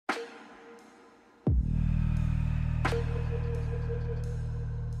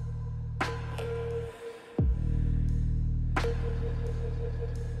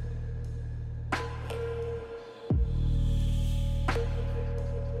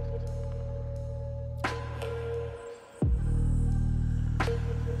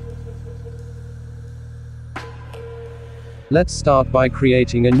Let's start by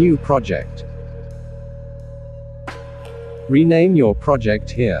creating a new project. Rename your project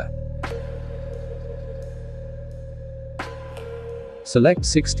here. Select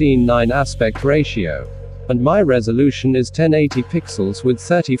 16:9 aspect ratio. And my resolution is 1080 pixels with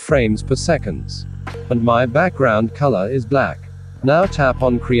 30 frames per second. And my background color is black. Now tap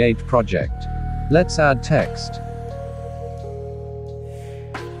on Create Project. Let's add text.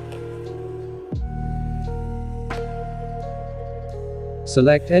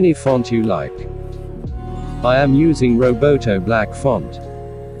 Select any font you like. I am using Roboto black font.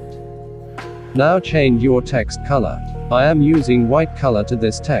 Now change your text color. I am using white color to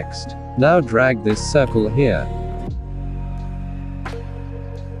this text. Now drag this circle here.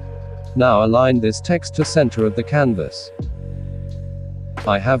 Now align this text to center of the canvas.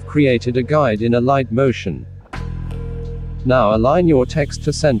 I have created a guide in Alight Motion. Now align your text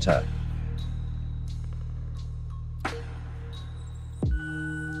to center.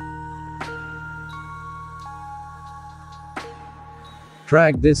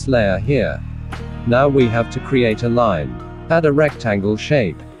 Drag this layer here. Now we have to create a line. Add a rectangle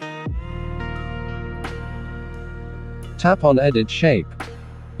shape. Tap on Edit Shape.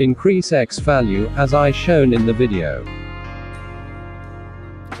 Increase X value, as I shown in the video.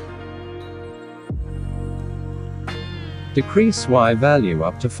 Decrease Y value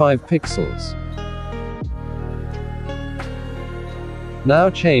up to 5 pixels. Now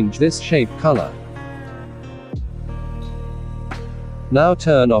change this shape color. Now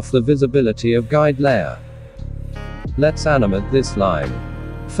turn off the visibility of guide layer. Let's animate this line.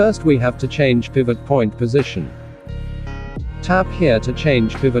 First we have to change pivot point position. Tap here to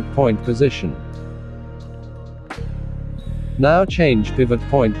change pivot point position. Now change pivot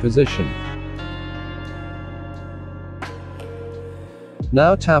point position.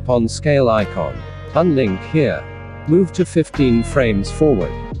 Now tap on scale icon. Unlink here. Move to 15 frames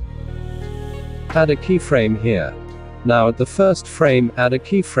forward. Add a keyframe here. Now at the first frame, add a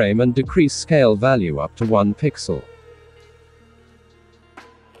keyframe and decrease scale value up to 1 pixel.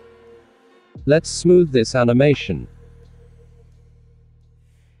 Let's smooth this animation.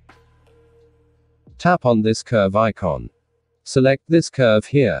 Tap on this curve icon. Select this curve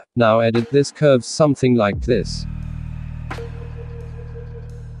here. Now edit this curve something like this.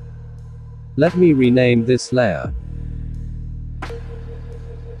 Let me rename this layer.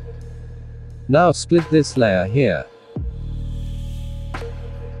 Now split this layer here.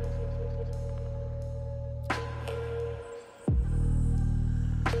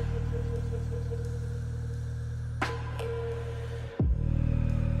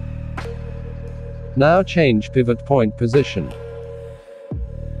 Now change pivot point position.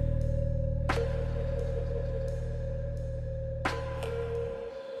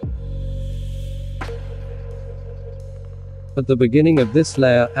 At the beginning of this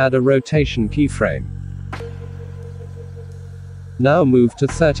layer, add a rotation keyframe. Now move to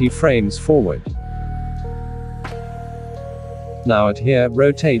 30 frames forward. Now at here,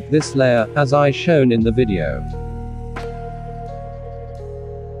 rotate this layer, as I shown in the video.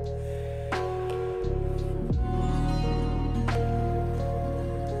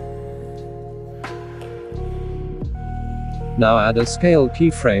 Now add a scale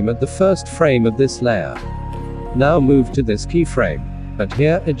keyframe at the first frame of this layer. Now move to this keyframe. But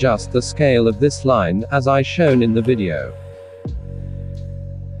here, adjust the scale of this line, as I shown in the video.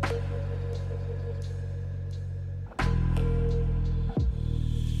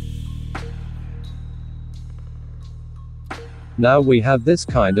 Now we have this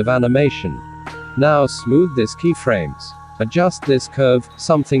kind of animation. Now smooth this keyframes. Adjust this curve,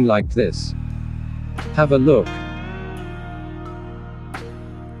 something like this. Have a look.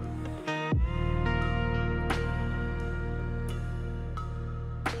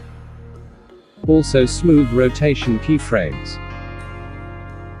 Also smooth rotation keyframes.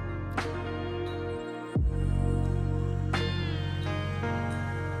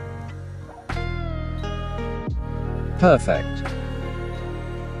 Perfect.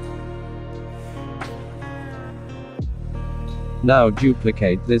 Now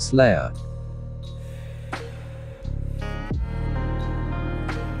duplicate this layer.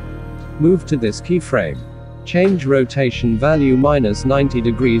 Move to this keyframe. Change rotation value minus 90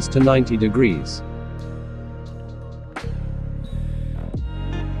 degrees to 90 degrees.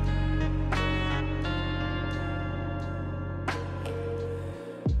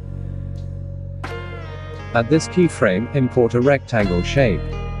 At this keyframe, import a rectangle shape.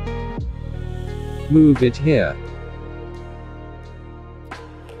 Move it here.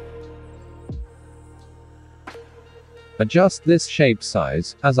 Adjust this shape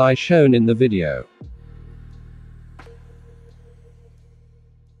size, as I shown in the video.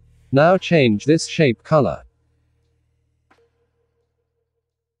 Now change this shape color.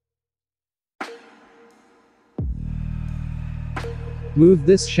 Move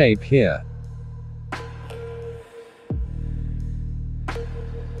this shape here.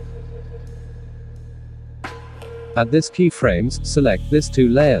 Add this keyframes, select this 2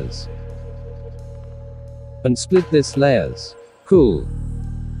 layers. And split this layers. Cool.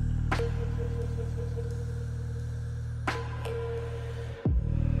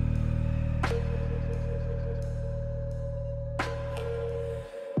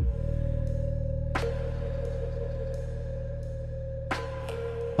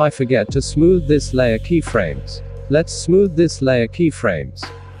 I forget to smooth this layer keyframes. Let's smooth this layer keyframes.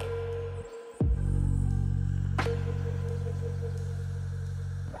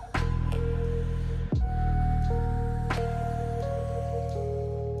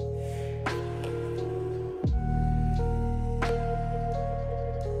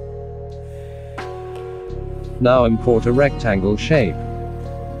 Now import a rectangle shape.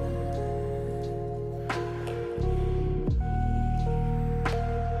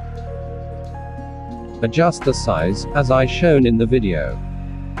 Adjust the size, as I shown in the video.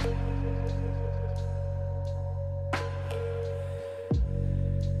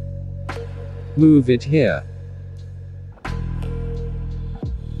 Move it here.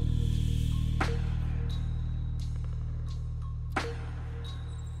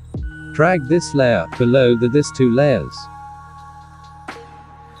 Drag this layer below this 2 layers.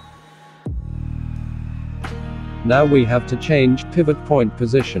 Now we have to change pivot point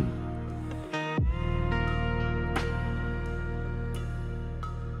position.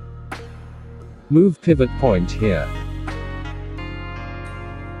 Move pivot point here.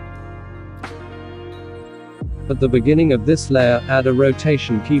 At the beginning of this layer, add a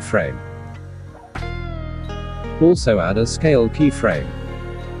rotation keyframe. Also add a scale keyframe.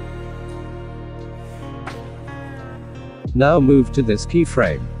 Now move to this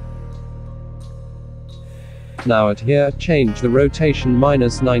keyframe. Now at here, change the rotation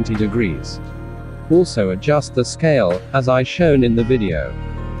 -90 degrees. Also adjust the scale, as I shown in the video.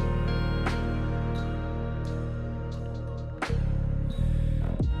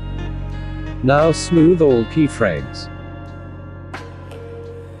 Now smooth all keyframes.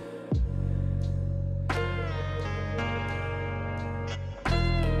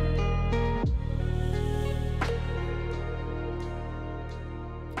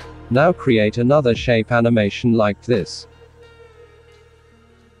 Now create another shape animation like this.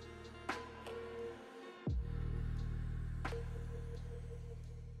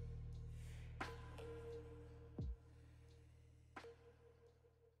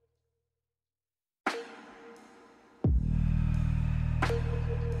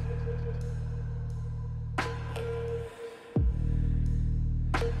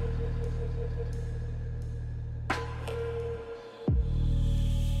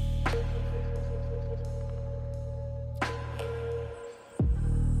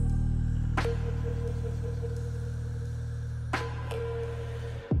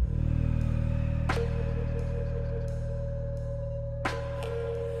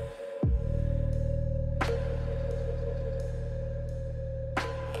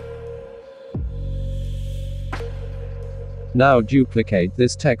 Now duplicate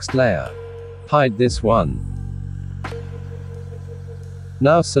this text layer. Hide this one.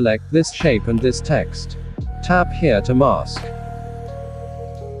 Now select this shape and this text. Tap here to mask.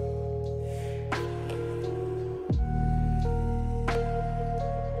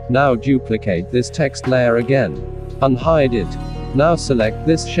 Now duplicate this text layer again. Unhide it. Now select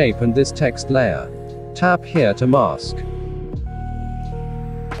this shape and this text layer. Tap here to mask.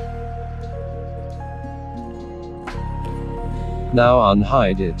 Now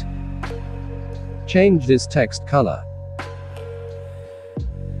unhide it. Change this text color.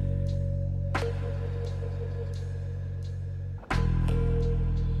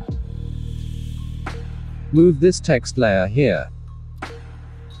 Move this text layer here.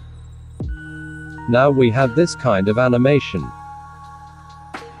 Now we have this kind of animation.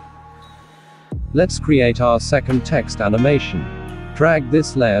 Let's create our second text animation. Drag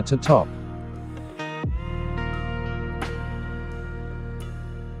this layer to top.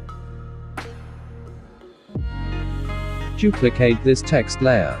 Duplicate this text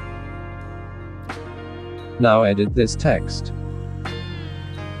layer. Now edit this text.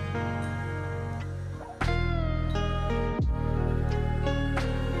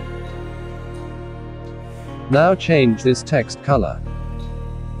 Now change this text color.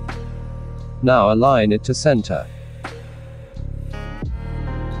 Now align it to center.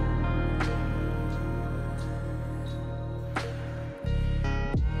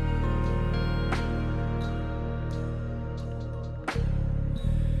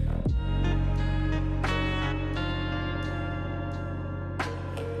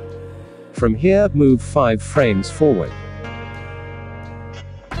 From here, move 5 frames forward.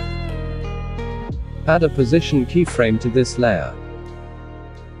 Add a position keyframe to this layer.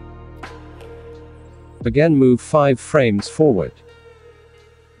 Again move 5 frames forward.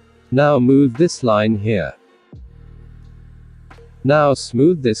 Now move this line here. Now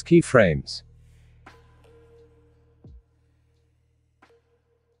smooth this keyframes.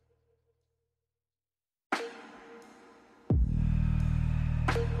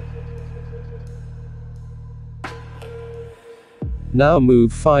 Now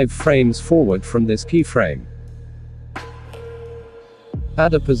move 5 frames forward from this keyframe.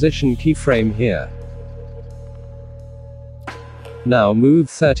 Add a position keyframe here. Now move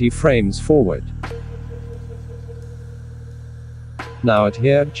 30 frames forward. Now at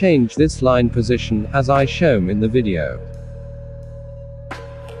here, change this line position as I shown in the video.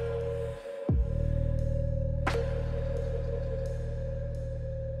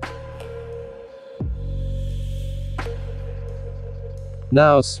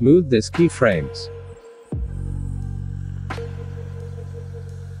 Now smooth this keyframes.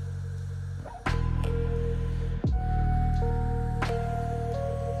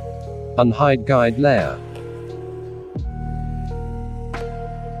 Unhide guide layer.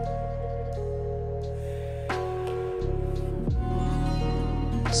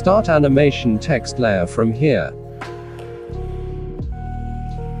 Start animation text layer from here.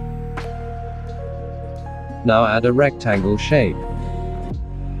 Now add a rectangle shape.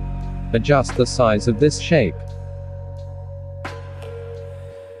 Adjust the size of this shape.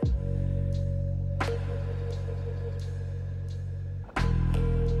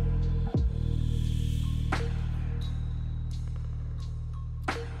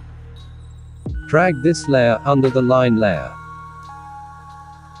 Drag this layer under the line layer.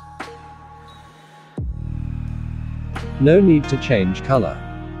 No need to change color.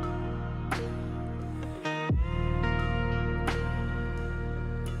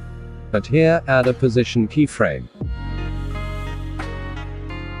 But here, add a position keyframe.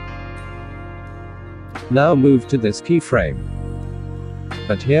 Now move to this keyframe.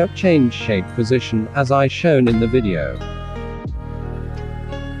 But here, change shape position as I shown in the video.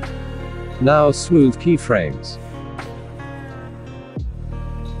 Now smooth keyframes.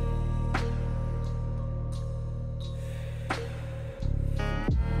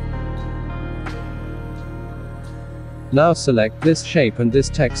 Now select this shape and this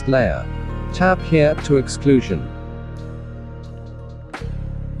text layer. Tap here to exclusion.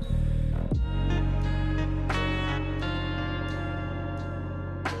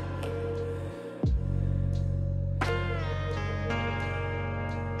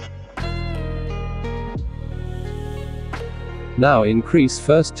 Now increase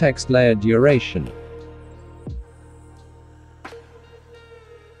first text layer duration.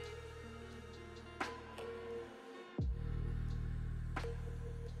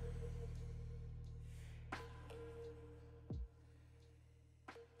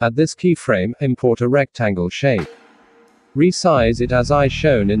 At this keyframe, import a rectangle shape. Resize it as I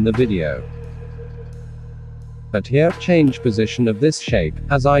shown in the video. But here, change position of this shape,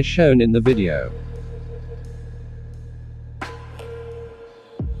 as I shown in the video.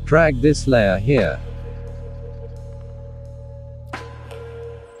 Drag this layer here.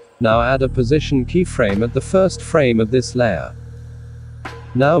 Now add a position keyframe at the first frame of this layer.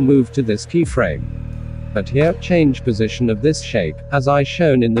 Now move to this keyframe. But here, change position of this shape, as I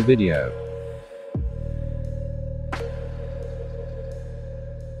shown in the video.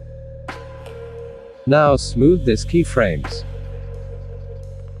 Now smooth this keyframes.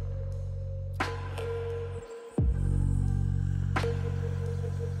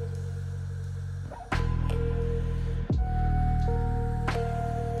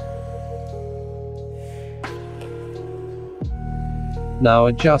 Now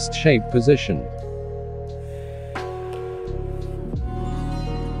adjust shape position.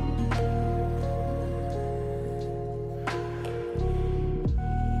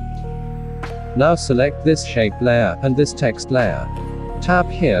 Now select this shape layer, and this text layer. Tap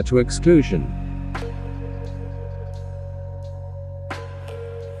here to exclusion.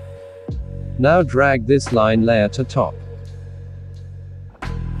 Now drag this line layer to top.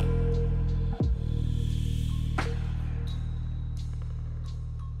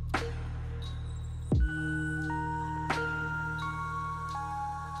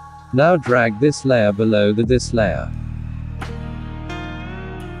 Now drag this layer below this layer.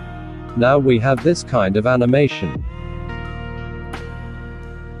 Now we have this kind of animation.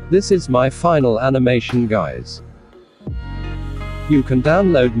 This is my final animation, guys. You can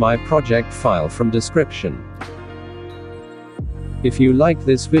download my project file from description. If you like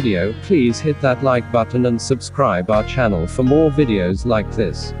this video, please hit that like button and subscribe our channel for more videos like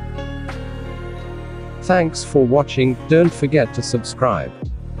this. Thanks for watching, don't forget to subscribe.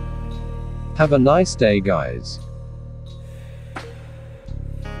 Have a nice day guys.